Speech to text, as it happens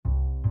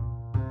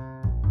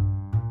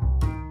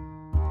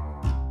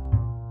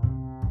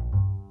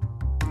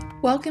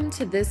Welcome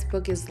to This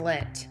Book is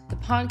Lit, the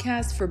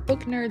podcast for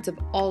book nerds of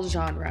all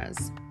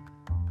genres.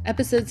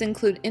 Episodes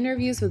include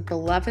interviews with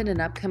beloved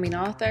and upcoming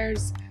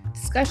authors,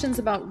 discussions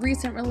about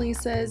recent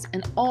releases,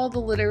 and all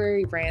the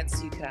literary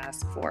rants you could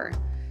ask for.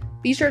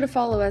 Be sure to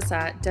follow us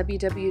at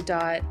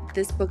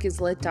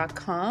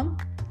www.thisbookislit.com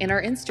and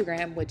our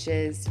Instagram, which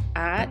is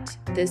at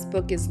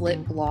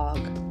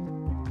thisbookislitblog.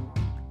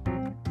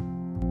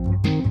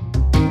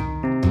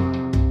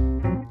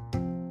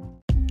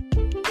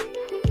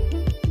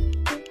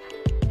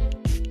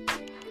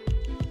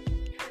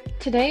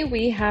 Today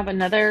we have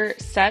another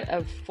set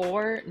of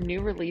 4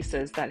 new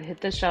releases that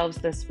hit the shelves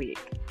this week.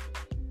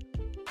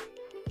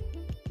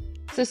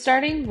 So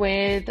starting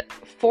with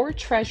Four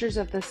Treasures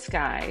of the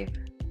Sky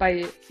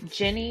by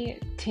Jenny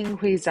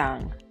Tinghui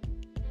Zhang.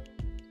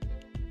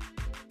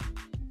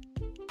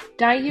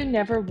 Daiyu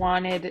never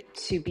wanted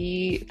to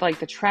be like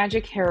the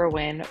tragic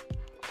heroine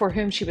for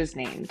whom she was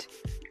named,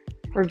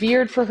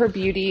 revered for her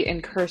beauty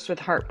and cursed with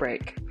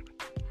heartbreak.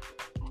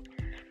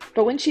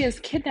 But when she is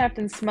kidnapped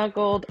and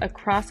smuggled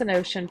across an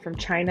ocean from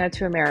China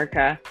to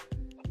America,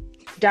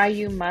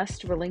 Daiyu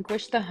must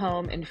relinquish the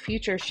home and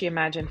future she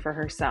imagined for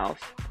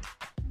herself.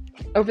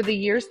 Over the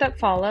years that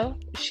follow,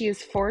 she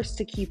is forced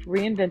to keep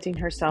reinventing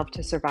herself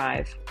to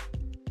survive.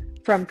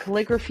 From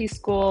calligraphy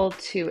school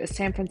to a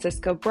San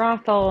Francisco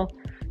brothel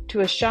to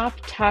a shop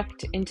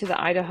tucked into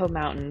the Idaho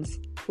mountains,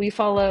 we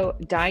follow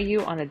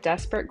Daiyu on a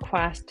desperate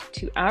quest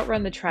to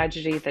outrun the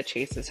tragedy that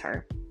chases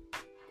her.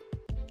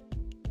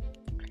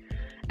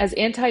 As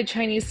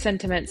anti-Chinese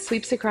sentiment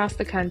sweeps across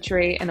the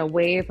country in a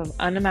wave of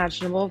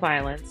unimaginable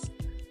violence,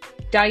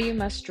 Daiyu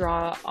must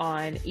draw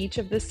on each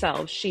of the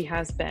selves she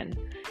has been,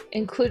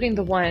 including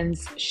the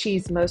ones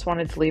she's most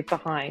wanted to leave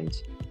behind,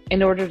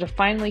 in order to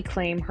finally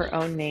claim her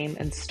own name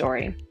and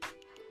story.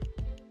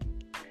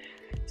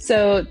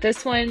 So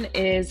this one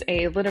is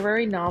a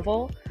literary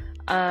novel,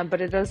 but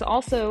it is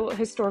also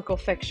historical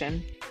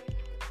fiction.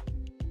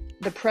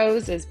 The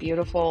prose is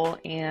beautiful,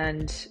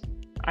 and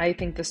I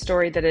think the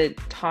story that it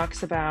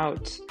talks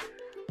about,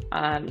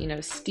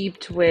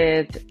 steeped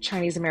with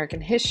Chinese American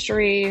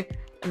history,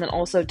 and then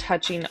also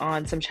touching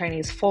on some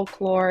Chinese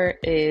folklore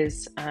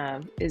is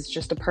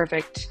just a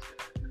perfect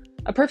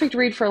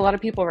read for a lot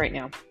of people right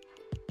now.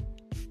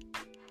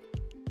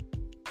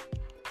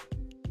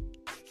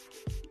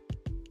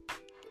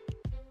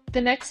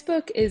 The next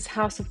book is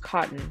House of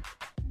Cotton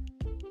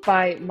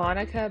by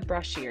Monica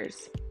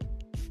Brashears.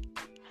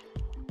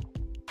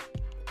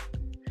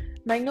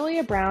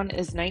 Magnolia Brown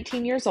is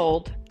 19 years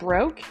old,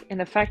 broke, and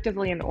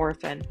effectively an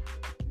orphan.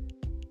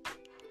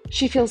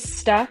 She feels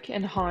stuck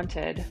and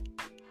haunted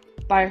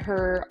by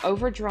her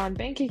overdrawn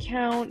bank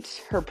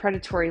account, her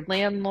predatory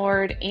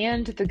landlord,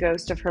 and the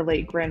ghost of her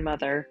late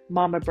grandmother,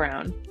 Mama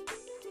Brown.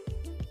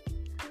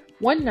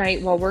 One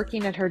night, while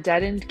working at her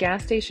dead-end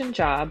gas station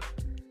job,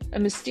 a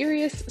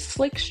mysterious,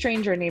 slick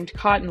stranger named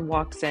Cotton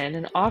walks in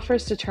and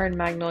offers to turn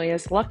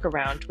Magnolia's luck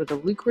around with a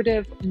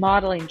lucrative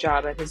modeling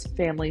job at his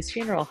family's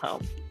funeral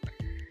home.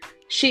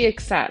 She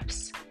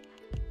accepts,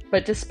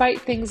 but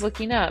despite things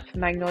looking up,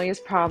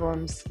 Magnolia's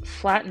problems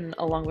flatten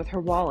along with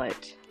her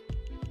wallet.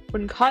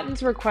 When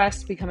Cotton's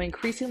requests become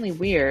increasingly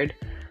weird,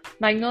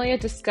 Magnolia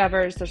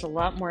discovers there's a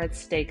lot more at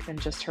stake than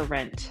just her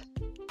rent.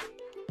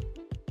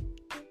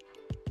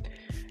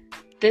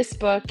 This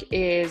book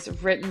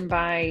is written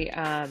by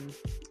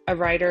a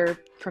writer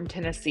from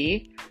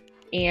Tennessee,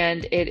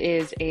 and it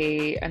is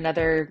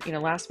another,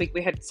 last week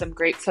we had some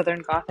great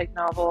Southern Gothic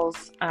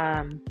novels.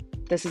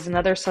 This is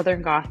another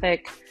Southern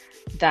Gothic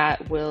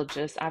that will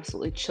just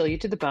absolutely chill you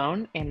to the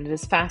bone, and it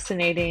is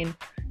fascinating.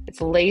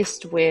 It's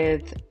laced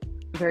with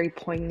very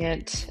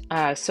poignant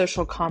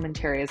social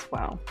commentary as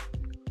well.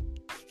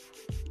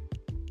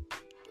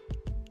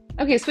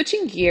 Okay,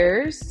 switching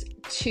gears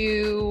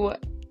to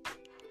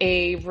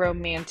a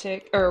romance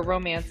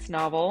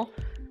novel.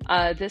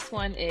 This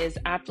one is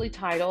aptly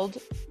titled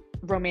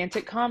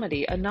Romantic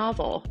Comedy, a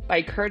Novel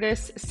by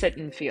Curtis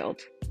Sittenfeld.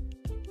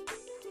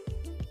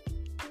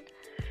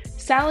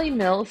 Sally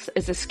Mills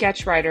is a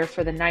sketch writer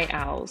for The Night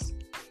Owls,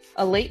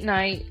 a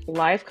late-night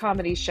live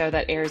comedy show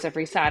that airs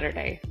every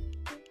Saturday.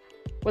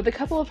 With a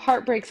couple of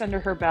heartbreaks under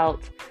her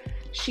belt,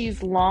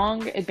 she's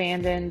long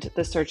abandoned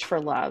the search for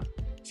love,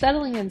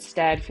 settling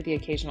instead for the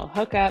occasional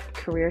hookup,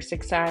 career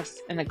success,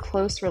 and a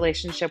close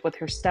relationship with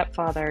her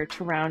stepfather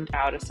to round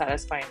out a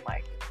satisfying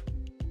life.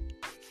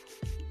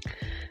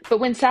 But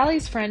when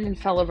Sally's friend and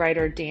fellow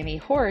writer Danny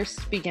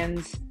Horst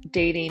begins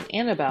dating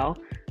Annabelle,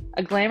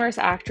 a glamorous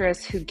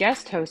actress who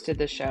guest hosted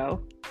the show,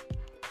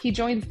 he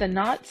joins the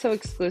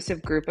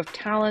not-so-exclusive group of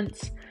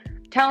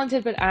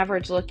talented but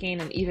average-looking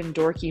and even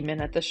dorky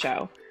men at the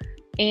show,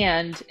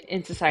 and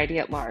in society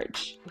at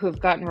large, who have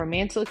gotten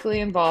romantically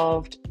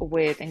involved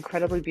with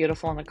incredibly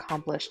beautiful and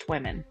accomplished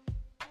women.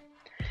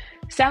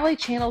 Sally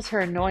channels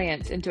her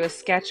annoyance into a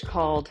sketch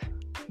called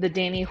The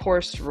Danny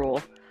Horst Rule,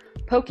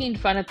 poking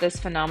fun at this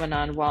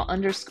phenomenon while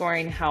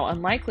underscoring how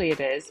unlikely it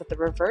is that the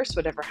reverse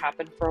would ever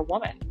happen for a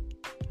woman.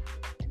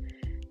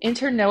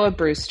 Enter Noah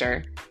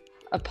Brewster,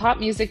 a pop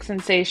music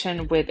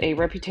sensation with a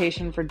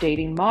reputation for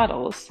dating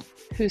models,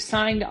 who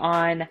signed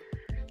on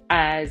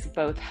as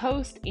both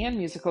host and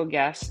musical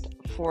guest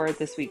for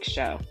this week's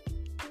show.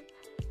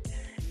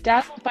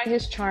 Dazzled by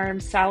his charm,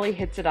 Sally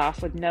hits it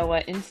off with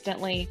Noah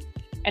instantly,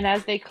 and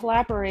as they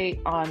collaborate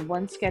on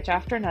one sketch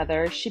after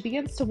another, she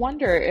begins to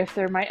wonder if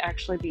there might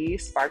actually be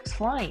sparks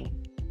flying.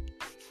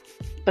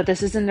 But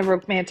this isn't a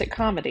romantic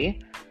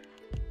comedy,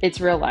 it's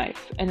real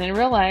life. And in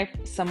real life,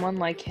 someone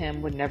like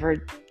him would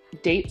never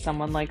date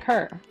someone like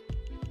her,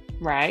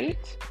 right?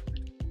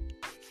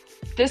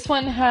 This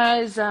one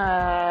has,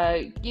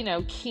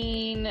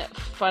 keen,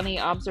 funny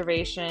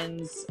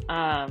observations,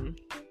 and,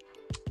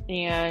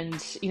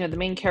 the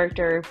main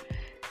character,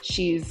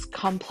 she's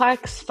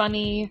complex,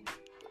 funny,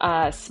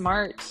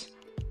 smart,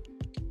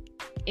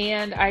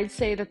 and I'd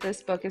say that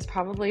this book is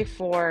probably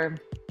for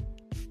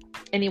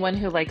anyone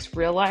who likes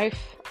real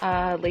life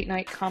late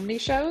night comedy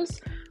shows,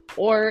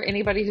 or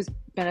anybody who's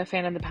been a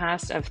fan in the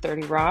past of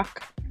 30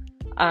 Rock,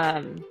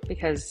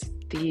 because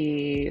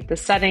the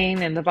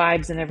setting and the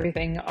vibes and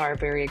everything are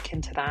very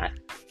akin to that.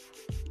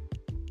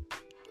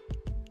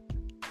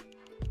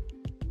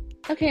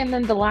 Okay, and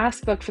then the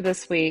last book for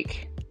this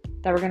week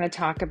that we're going to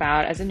talk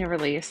about as a new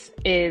release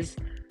is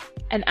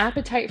An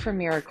Appetite for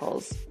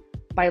Miracles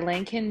by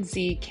Lankin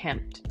Z.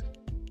 Kempt.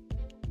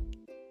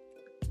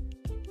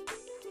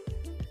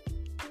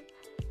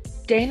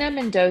 Dana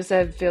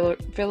Mendoza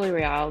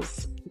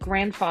Villarreal's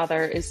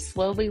grandfather is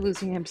slowly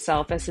losing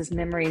himself as his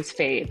memories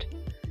fade,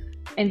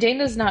 and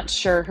Dana's not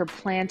sure her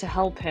plan to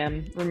help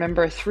him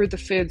remember through the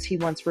foods he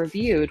once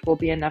reviewed will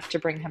be enough to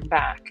bring him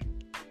back,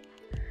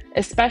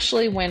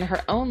 especially when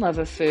her own love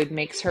of food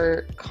makes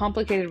her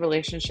complicated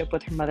relationship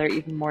with her mother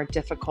even more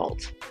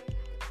difficult.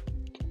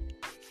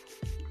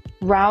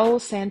 Raul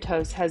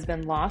Santos has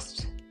been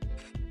lost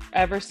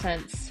ever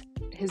since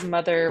his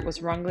mother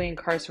was wrongly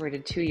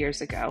incarcerated 2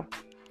 years ago.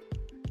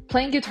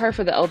 Playing guitar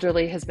for the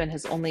elderly has been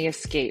his only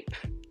escape,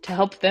 to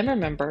help them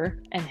remember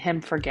and him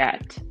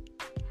forget.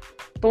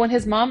 But when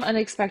his mom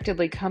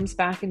unexpectedly comes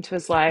back into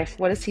his life,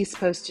 what is he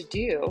supposed to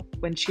do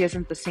when she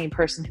isn't the same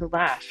person who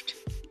left?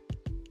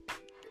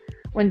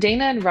 When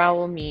Dana and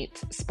Raul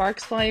meet,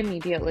 sparks fly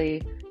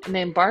immediately, and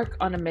they embark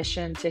on a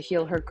mission to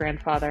heal her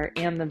grandfather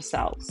and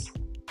themselves.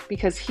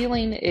 Because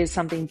healing is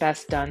something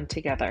best done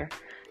together,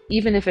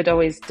 even if it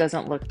always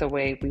doesn't look the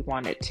way we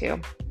want it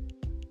to.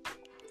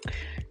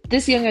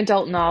 This young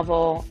adult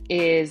novel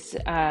is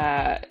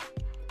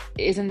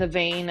in the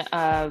vein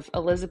of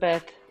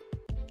Elizabeth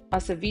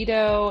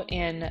Acevedo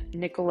and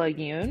Nicola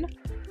Yoon.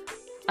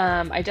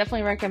 I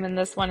definitely recommend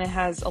this one. It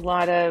has a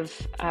lot of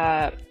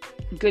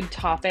good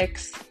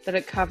topics that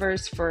it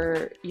covers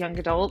for young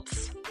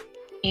adults,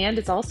 and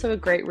it's also a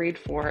great read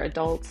for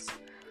adults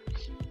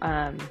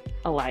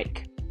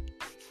alike.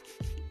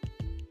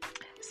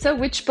 So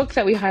which book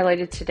that we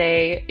highlighted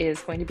today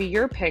is going to be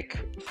your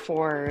pick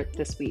for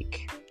this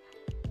week?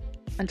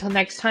 Until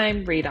next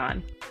time, read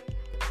on.